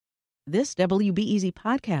This WBEZ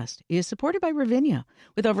podcast is supported by Ravinia,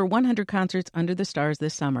 with over 100 concerts under the stars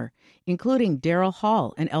this summer, including Daryl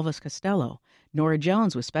Hall and Elvis Costello, Norah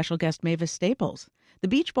Jones with special guest Mavis Staples, The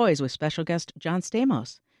Beach Boys with special guest John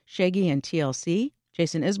Stamos, Shaggy and TLC,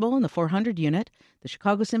 Jason Isbell and the 400 Unit, the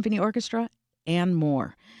Chicago Symphony Orchestra, and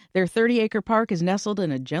more. Their 30-acre park is nestled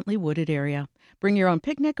in a gently wooded area. Bring your own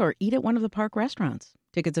picnic or eat at one of the park restaurants.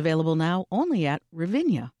 Tickets available now only at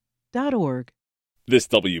ravinia.org. This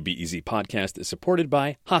WBEZ podcast is supported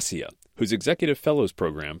by Hacia, whose Executive Fellows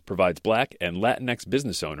Program provides Black and Latinx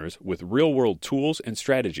business owners with real-world tools and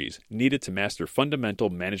strategies needed to master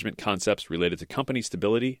fundamental management concepts related to company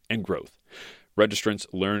stability and growth. Registrants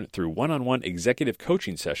learn through one-on-one executive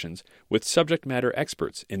coaching sessions with subject matter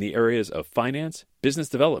experts in the areas of finance, business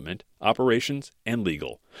development, operations, and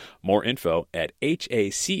legal. More info at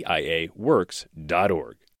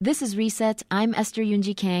haciaworks.org. This is Reset. I'm Esther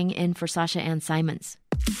Yoonji Kang in for Sasha Ann Simons.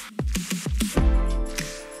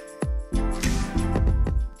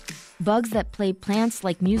 Bugs that play plants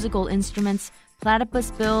like musical instruments, platypus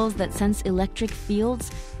bills that sense electric fields,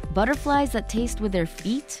 butterflies that taste with their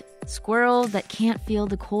feet, squirrels that can't feel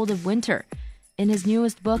the cold of winter. In his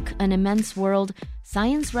newest book, An Immense World,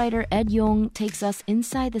 science writer Ed Yong takes us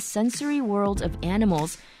inside the sensory world of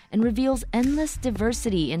animals and reveals endless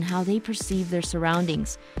diversity in how they perceive their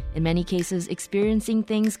surroundings, in many cases experiencing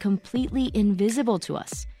things completely invisible to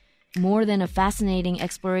us. More than a fascinating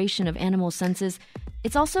exploration of animal senses,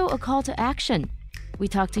 it's also a call to action. We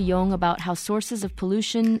talk to Yong about how sources of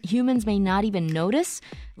pollution humans may not even notice,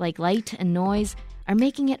 like light and noise, are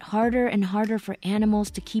making it harder and harder for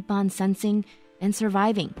animals to keep on sensing and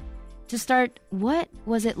surviving. To start, what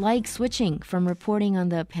was it like switching from reporting on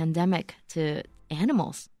the pandemic to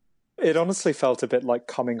animals? It honestly felt a bit like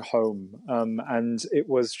coming home, and it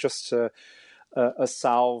was just a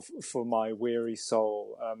salve for my weary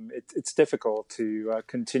soul. It's difficult to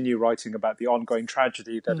continue writing about the ongoing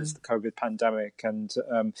tragedy that is the COVID pandemic, and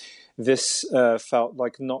this felt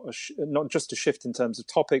like not just a shift in terms of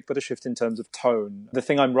topic, but a shift in terms of tone. The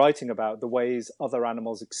thing I'm writing about, the ways other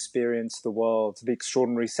animals experience the world, the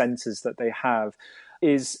extraordinary senses that they have,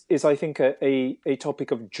 is I think a topic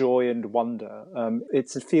of joy and wonder.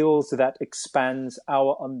 It's a field that expands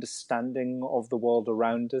our understanding of the world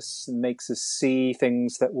around us and makes us see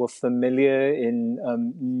things that were familiar in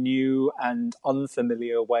new and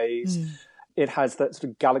unfamiliar ways. It has that sort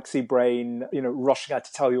of galaxy brain, rushing out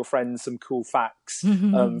to tell your friends some cool facts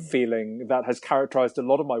feeling that has characterized a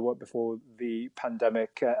lot of my work before the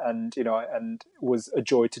pandemic, and was a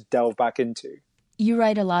joy to delve back into. You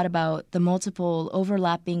write a lot about the multiple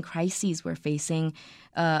overlapping crises we're facing,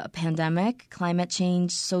 a pandemic, climate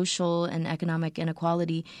change, social and economic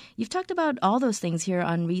inequality. You've talked about all those things here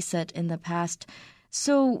on Reset in the past.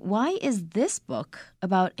 So why is this book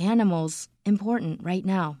about animals important right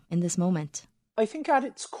now in this moment? I think at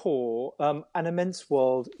its core, An Immense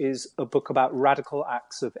World is a book about radical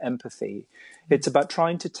acts of empathy. It's about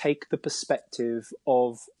trying to take the perspective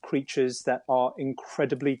of creatures that are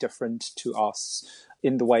incredibly different to us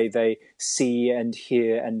in the way they see and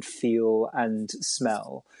hear and feel and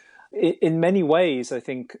smell. In many ways, I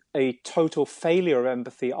think a total failure of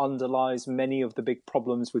empathy underlies many of the big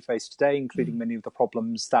problems we face today, including many of the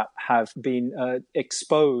problems that have been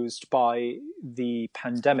exposed by the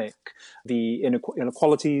pandemic. The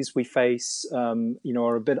inequalities we face,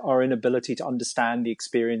 our inability to understand the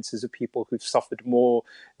experiences of people who've suffered more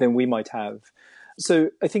than we might have.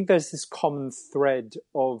 So I think there's this common thread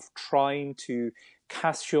of trying to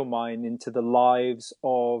cast your mind into the lives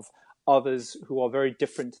of others who are very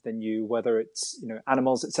different than you, whether it's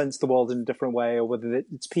animals that sense the world in a different way, or whether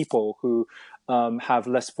it's people who have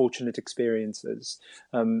less fortunate experiences.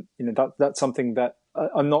 That's something that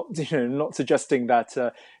I'm not suggesting that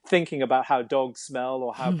thinking about how dogs smell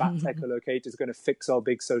or how bats echolocate is going to fix our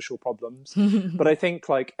big social problems. But I think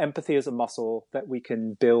empathy is a muscle that we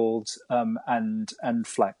can build and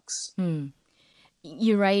flex.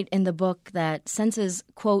 You write in the book that senses,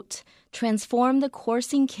 quote, transform the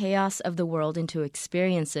coursing chaos of the world into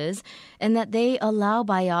experiences, and that they allow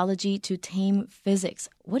biology to tame physics.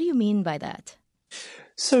 What do you mean by that?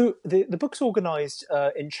 So the book's organized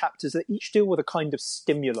in chapters that each deal with a kind of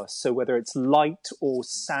stimulus. So whether it's light or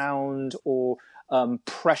sound or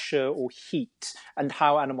pressure or heat, and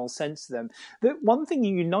how animals sense them. The one thing that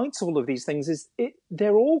unites all of these things is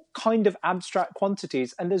they're all kind of abstract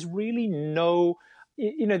quantities, and there's really no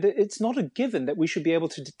it's not a given that we should be able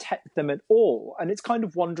to detect them at all. And it's kind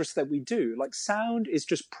of wondrous that we do. Like sound is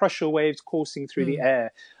just pressure waves coursing through the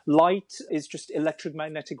air. Light is just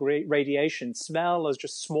electromagnetic radiation. Smell is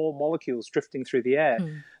just small molecules drifting through the air.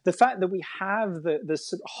 The fact that we have the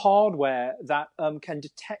sort of hardware that can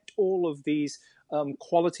detect all of these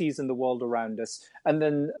qualities in the world around us, and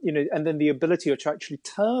then the ability to actually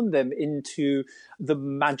turn them into the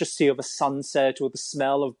majesty of a sunset or the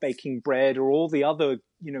smell of baking bread or all the other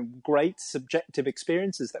great subjective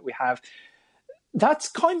experiences that we have. That's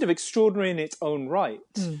kind of extraordinary in its own right.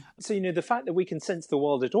 So the fact that we can sense the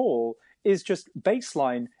world at all is just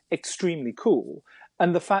baseline extremely cool.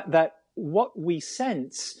 And the fact that what we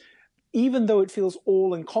sense, even though it feels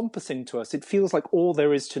all encompassing to us, it feels like all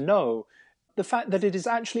there is to know. The fact that it is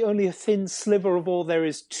actually only a thin sliver of all there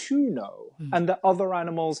is to know, and that other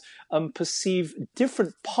animals perceive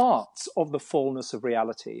different parts of the fullness of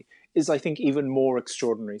reality is, I think, even more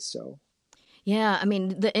extraordinary still. Yeah, I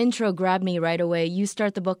mean, the intro grabbed me right away. You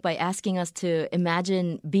start the book by asking us to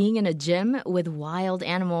imagine being in a gym with wild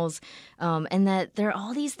animals, and that there are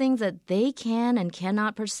all these things that they can and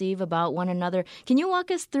cannot perceive about one another. Can you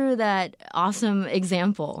walk us through that awesome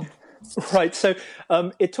example? Right. So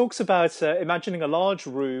it talks about imagining a large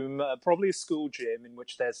room, probably a school gym, in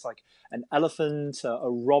which there's like an elephant, a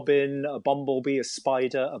robin, a bumblebee, a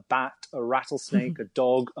spider, a bat, a rattlesnake, a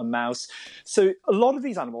dog, a mouse. So a lot of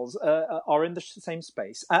these animals are in the same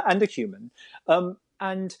space, and a human.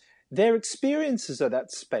 And their experiences of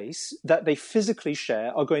that space that they physically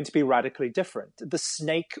share are going to be radically different. The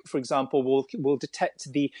snake, for example, will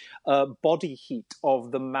detect the body heat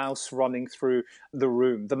of the mouse running through the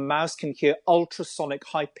room. The mouse can hear ultrasonic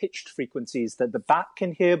high-pitched frequencies that the bat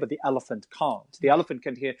can hear, but the elephant can't. The elephant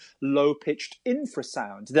can hear low-pitched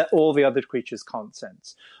infrasound that all the other creatures can't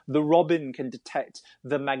sense. The robin can detect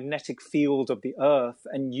the magnetic field of the earth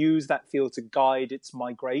and use that field to guide its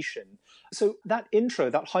migration. So that intro,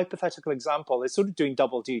 that hypothetical example, is sort of doing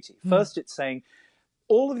double duty. First, it's saying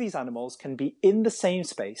all of these animals can be in the same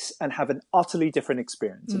space and have an utterly different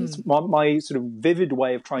experience. And it's my sort of vivid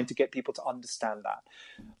way of trying to get people to understand that.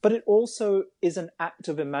 But it also is an act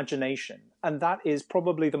of imagination. And that is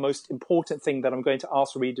probably the most important thing that I'm going to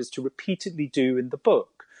ask readers to repeatedly do in the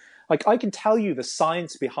book. Like, I can tell you the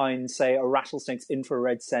science behind, say, a rattlesnake's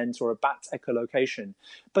infrared sense or a bat's echolocation,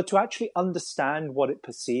 but to actually understand what it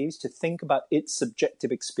perceives, to think about its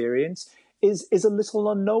subjective experience, is a little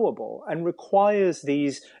unknowable and requires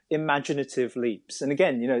these imaginative leaps. And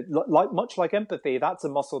again, much like empathy, that's a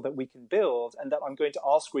muscle that we can build and that I'm going to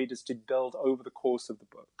ask readers to build over the course of the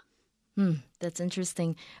book. That's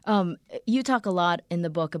interesting. You talk a lot in the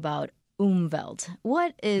book about Umwelt.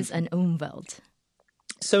 What is an Umwelt?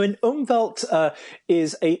 So an Umwelt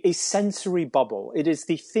is a sensory bubble. It is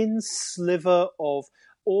the thin sliver of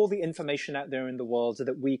all the information out there in the world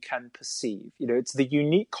that we can perceive. It's the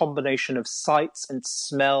unique combination of sights and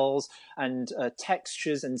smells and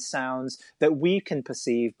textures and sounds that we can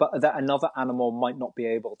perceive, but that another animal might not be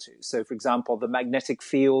able to. So, for example, the magnetic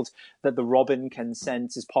field that the robin can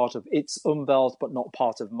sense is part of its Umwelt, but not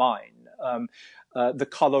part of mine. The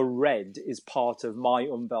color red is part of my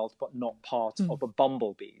Umwelt, but not part of a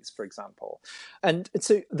bumblebee's, for example. And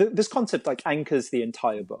so this concept anchors the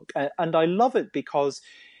entire book. And I love it because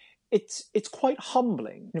it's quite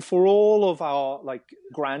humbling for all of our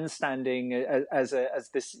grandstanding as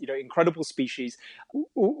this incredible species.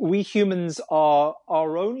 We humans are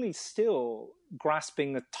only still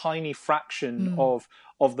grasping a tiny fraction of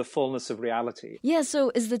the fullness of reality. Yeah,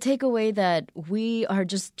 so is the takeaway that we are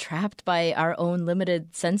just trapped by our own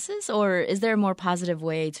limited senses, or is there a more positive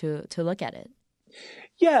way to look at it?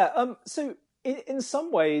 Yeah, so in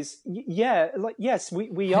some ways, yes,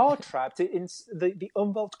 we are trapped. The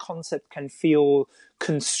Umwelt concept can feel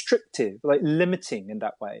constrictive, limiting in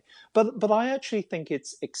that way. But I actually think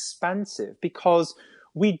it's expansive because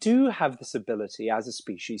we do have this ability as a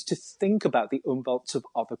species to think about the Umwelts of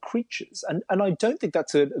other creatures. And I don't think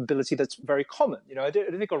that's an ability that's very common. I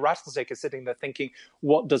don't think a rattlesnake is sitting there thinking,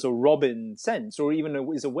 what does a robin sense? Or even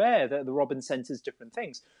is aware that the robin senses different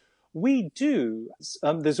things. We do.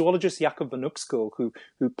 The zoologist Jakob van Uxkul, who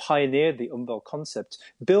pioneered the Umwelt concept,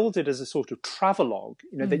 built it as a sort of travelogue,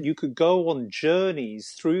 that you could go on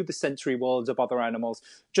journeys through the sensory worlds of other animals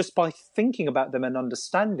just by thinking about them and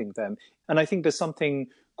understanding them. And I think there's something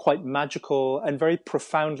quite magical and very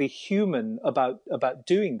profoundly human about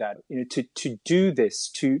doing that. To do this,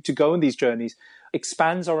 to go on these journeys,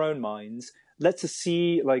 expands our own minds, lets us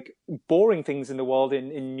see boring things in the world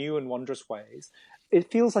in new and wondrous ways. It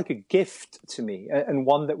feels like a gift to me, and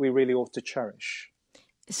one that we really ought to cherish.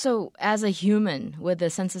 So as a human with the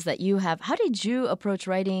senses that you have, how did you approach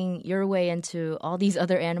writing your way into all these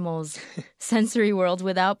other animals' sensory worlds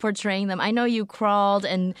without portraying them? I know you crawled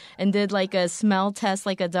and did like a smell test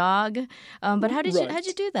like a dog, but how'd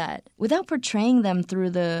you do that without portraying them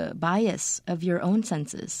through the bias of your own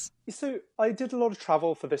senses? So I did a lot of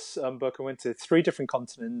travel for this book. I went to 3 different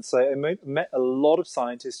continents. I met a lot of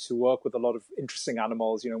scientists who work with a lot of interesting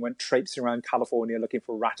animals. Went traipsing around California looking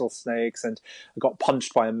for rattlesnakes, and I got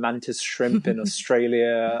punched by a mantis shrimp in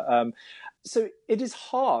Australia. So it is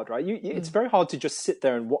hard, right? It's very hard to just sit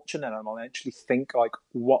there and watch an animal and actually think like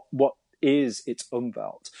what is its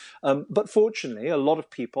umwelt. But fortunately, a lot of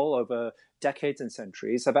people over decades and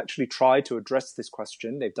centuries have actually tried to address this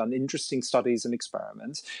question. They've done interesting studies and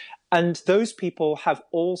experiments. And those people have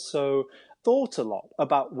also thought a lot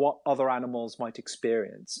about what other animals might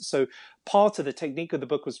experience. So part of the technique of the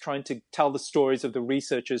book was trying to tell the stories of the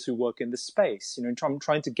researchers who work in the space,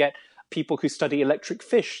 trying to get people who study electric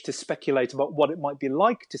fish to speculate about what it might be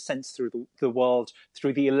like to sense through the world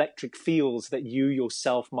through the electric fields that you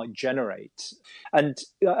yourself might generate. And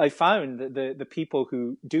I found that the people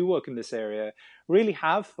who do work in this area really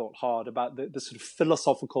have thought hard about the sort of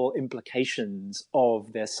philosophical implications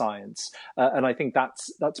of their science. And I think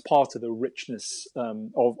that's part of the richness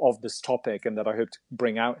of this topic, and that I hope to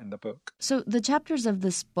bring out in the book. So the chapters of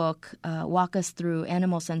this book walk us through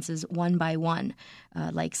animal senses one by one,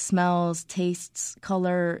 like smells, tastes,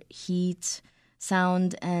 color, heat,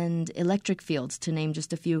 sound, and electric fields, to name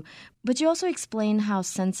just a few. But you also explain how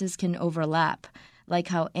senses can overlap, like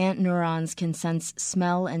how ant neurons can sense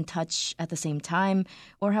smell and touch at the same time,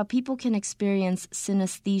 or how people can experience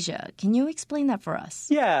synesthesia. Can you explain that for us?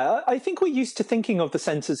 Yeah, I think we're used to thinking of the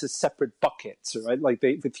senses as separate buckets, right? Like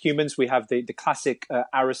with humans, we have the classic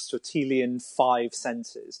Aristotelian 5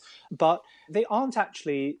 senses, but they aren't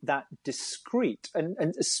actually that discrete,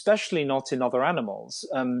 and especially not in other animals.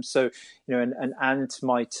 So, an ant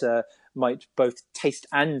might both taste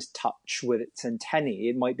and touch with its antennae.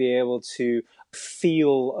 It might be able to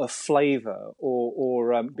feel a flavor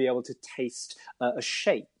or be able to taste a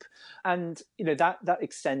shape. And, that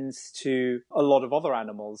extends to a lot of other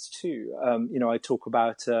animals too. I talk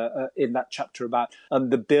about in that chapter about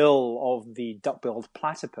the bill of the duck-billed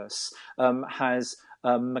platypus has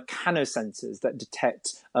mechanosensors that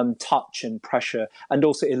detect touch and pressure, and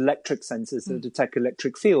also electric sensors that detect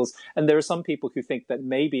electric fields. And there are some people who think that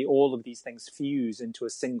maybe all of these things fuse into a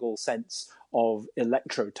single sense of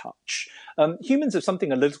electro-touch. Humans have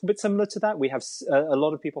something a little bit similar to that. We have a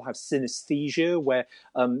lot of people have synesthesia, where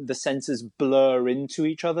the senses blur into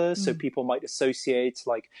each other. So people might associate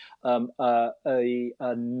like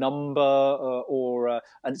a number or a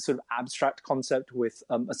sort of abstract concept with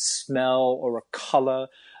a smell or a color.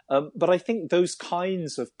 But I think those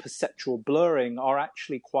kinds of perceptual blurring are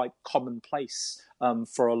actually quite commonplace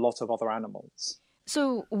for a lot of other animals.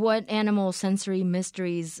 So what animal sensory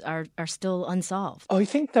mysteries are still unsolved? I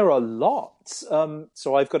think there are lots.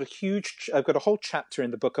 So I've got a whole chapter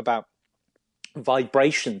in the book about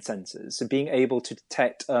vibration sensors, so being able to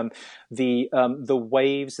detect the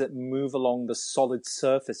waves that move along the solid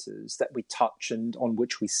surfaces that we touch and on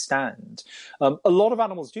which we stand. A lot of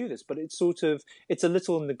animals do this, but it's a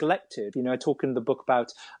little neglected. I talk in the book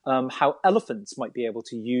about how elephants might be able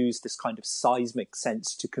to use this kind of seismic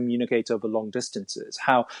sense to communicate over long distances,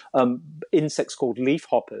 how insects called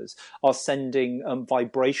leafhoppers are sending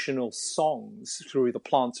vibrational songs through the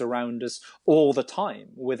plants around us all the time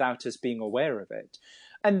without us being aware of it.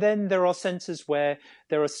 And then there are senses where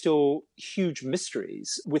there are still huge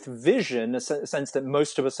mysteries. With vision, a sense that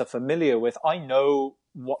most of us are familiar with, I know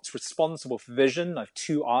what's responsible for vision. I have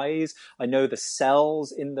 2 eyes. I know the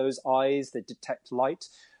cells in those eyes that detect light.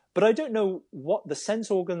 But I don't know what the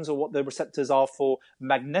sense organs or what the receptors are for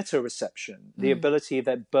magnetoreception, the ability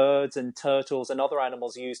that birds and turtles and other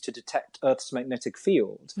animals use to detect Earth's magnetic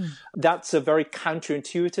field. That's a very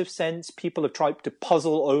counterintuitive sense. People have tried to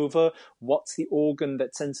puzzle over what's the organ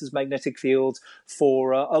that senses magnetic fields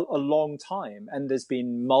for a long time. And there's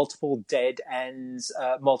been multiple dead ends,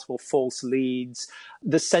 multiple false leads.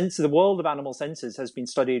 The world of animal senses has been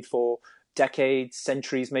studied for decades,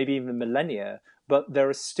 centuries, maybe even millennia. But there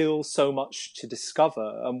is still so much to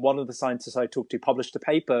discover. And one of the scientists I talked to published a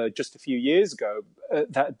paper just a few years ago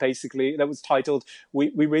that was titled,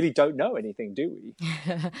 we really don't know anything, do we?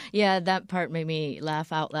 Yeah, that part made me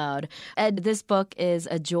laugh out loud. Ed, this book is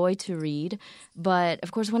a joy to read. But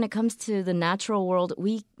of course, when it comes to the natural world,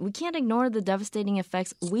 we can't ignore the devastating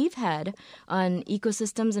effects we've had on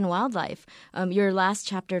ecosystems and wildlife. Your last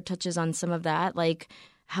chapter touches on some of that, like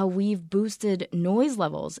how we've boosted noise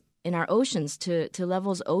levels in our oceans to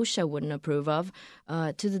levels OSHA wouldn't approve of,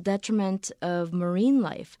 to the detriment of marine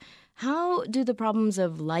life. How do the problems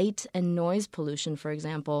of light and noise pollution, for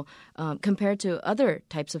example, compare to other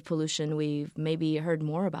types of pollution we've maybe heard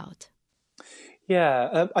more about?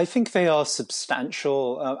 Yeah, I think they are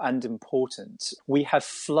substantial and important. We have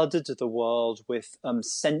flooded the world with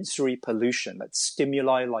sensory pollution, that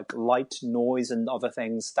stimuli like light, noise, and other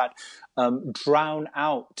things that drown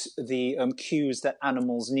out the cues that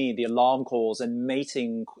animals need, the alarm calls and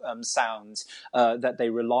mating sounds that they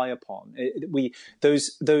rely upon.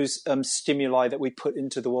 Those stimuli that we put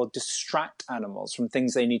into the world distract animals from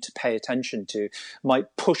things they need to pay attention to,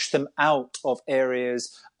 might push them out of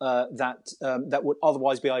areas that would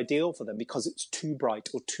otherwise be ideal for them because it's too bright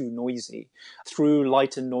or too noisy. Through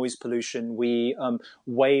light and noise pollution, we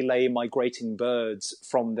waylay migrating birds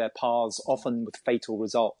from their paths, often with fatal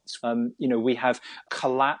results. We have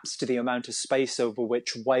collapsed the amount of space over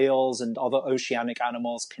which whales and other oceanic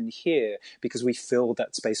animals can hear because we filled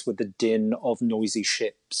that space with the din of noisy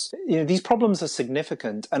ships. These problems are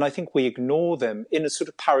significant, and I think we ignore them in a sort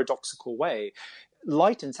of paradoxical way.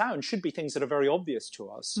 Light and sound should be things that are very obvious to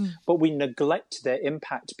us, but we neglect their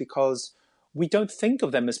impact because we don't think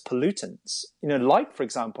of them as pollutants. Light, for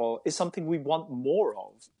example, is something we want more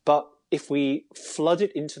of, but if we flood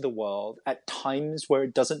it into the world at times where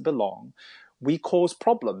it doesn't belong, we cause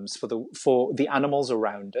problems for the animals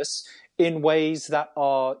around us in ways that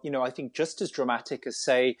are, I think, just as dramatic as,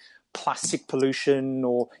 say, plastic pollution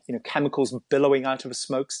or chemicals billowing out of a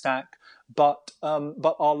smokestack, but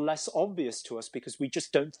are less obvious to us because we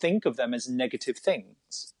just don't think of them as negative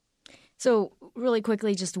things. So really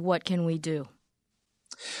quickly, just what can we do?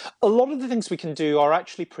 A lot of the things we can do are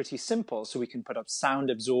actually pretty simple. So we can put up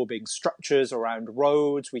sound-absorbing structures around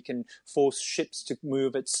roads. We can force ships to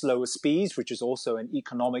move at slower speeds, which is also an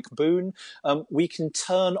economic boon. We can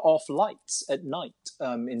turn off lights at night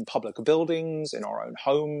in public buildings, in our own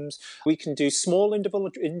homes. We can do small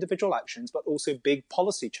individual actions, but also big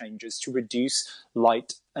policy changes to reduce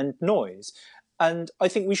light and noise. And I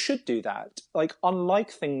think we should do that. Unlike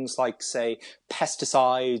things like, say,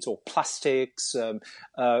 pesticides or plastics,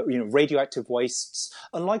 radioactive wastes,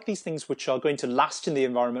 unlike these things which are going to last in the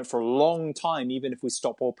environment for a long time, even if we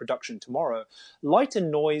stop all production tomorrow, light and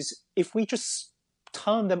noise, if we just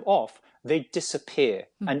turn them off, they disappear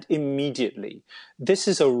and immediately. This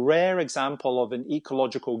is a rare example of an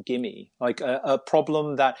ecological gimme, a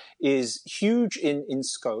problem that is huge in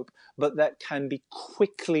scope, but that can be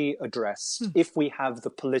quickly addressed if we have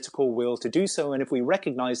the political will to do so and if we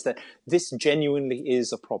recognize that this genuinely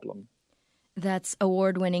is a problem. That's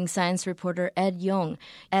award-winning science reporter Ed Yong.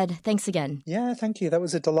 Ed, thanks again. Yeah, thank you. That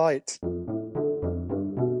was a delight.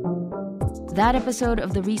 That episode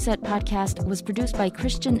of the Reset podcast was produced by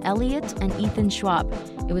Christian Elliott and Ethan Schwab.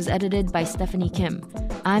 It was edited by Stephanie Kim.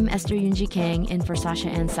 I'm Esther Yunji Kang in for Sasha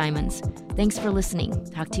Ann Simons. Thanks for listening.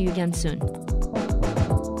 Talk to you again soon.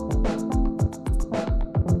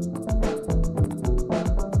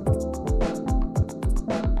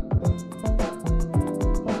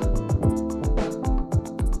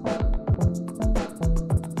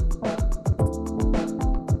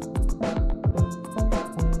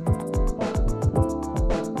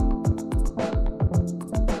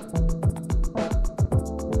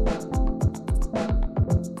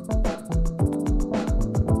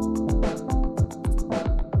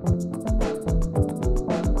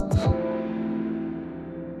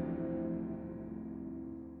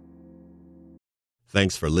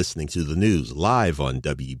 Thanks for listening to the news live on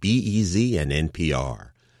WBEZ and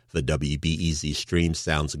NPR. The WBEZ stream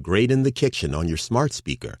sounds great in the kitchen on your smart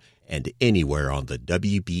speaker and anywhere on the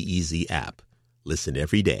WBEZ app. Listen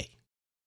every day.